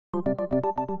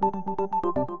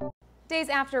Days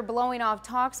after blowing off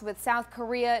talks with South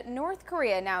Korea, North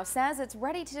Korea now says it's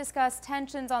ready to discuss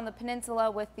tensions on the peninsula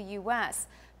with the U.S.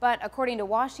 But according to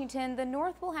Washington, the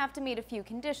North will have to meet a few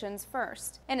conditions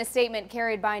first. In a statement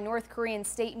carried by North Korean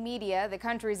state media, the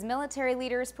country's military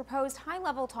leaders proposed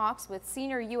high-level talks with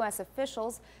senior U.S.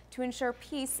 officials to ensure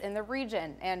peace in the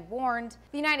region and warned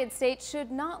the United States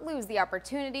should not lose the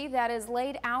opportunity that is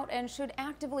laid out and should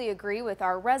actively agree with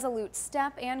our resolute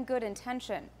step and good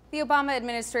intention. The Obama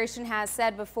administration has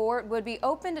said before it would be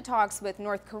open to talks with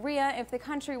North Korea if the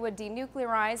country would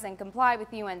denuclearize and comply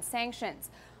with UN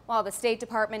sanctions. While the State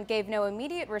Department gave no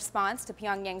immediate response to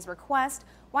Pyongyang's request,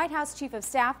 White House Chief of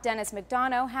Staff Dennis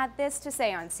McDonough had this to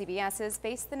say on CBS's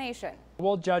Face the Nation.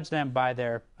 We'll judge them by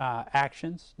their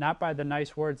actions, not by the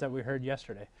nice words that we heard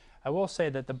yesterday. I will say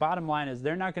that the bottom line is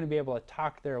they're not going to be able to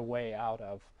talk their way out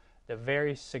of the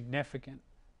very significant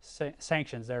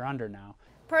sanctions they're under now.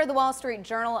 Per the Wall Street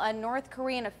Journal, a North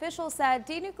Korean official said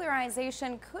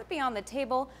denuclearization could be on the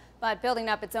table, but building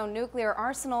up its own nuclear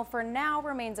arsenal for now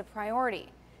remains a priority.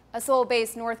 A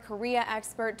Seoul-based North Korea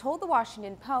expert told the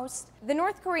Washington Post, "The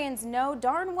North Koreans know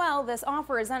darn well this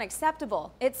offer is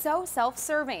unacceptable. It's so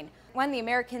self-serving. When the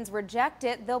Americans reject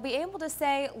it, they'll be able to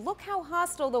say, look how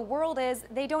hostile the world is.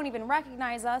 They don't even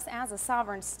recognize us as a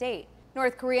sovereign state."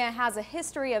 North Korea has a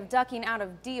history of ducking out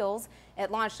of deals. It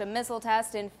launched a missile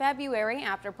test in February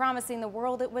after promising the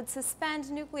world it would suspend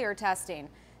nuclear testing.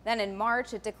 Then in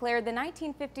March, it declared the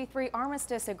 1953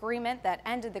 armistice agreement that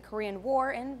ended the Korean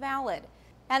War invalid.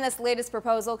 And this latest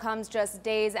proposal comes just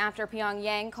days after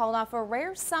Pyongyang called off a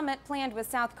rare summit planned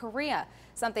with South Korea,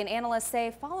 something analysts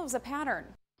say follows a pattern.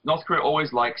 North Korea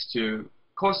always likes to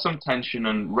cause some tension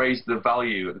and raise the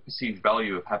perceived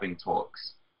value of having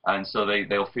talks. And so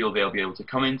they'll feel they'll be able to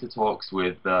come into talks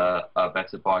with a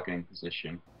better bargaining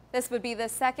position. This would be the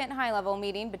second high-level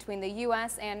meeting between the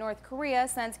U.S. and North Korea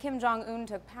since Kim Jong-un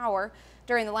took power.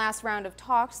 During the last round of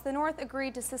talks, the North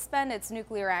agreed to suspend its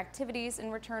nuclear activities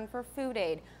in return for food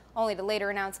aid, only to later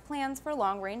announce plans for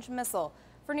long-range missile.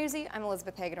 For Newsy, I'm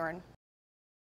Elizabeth Hagedorn.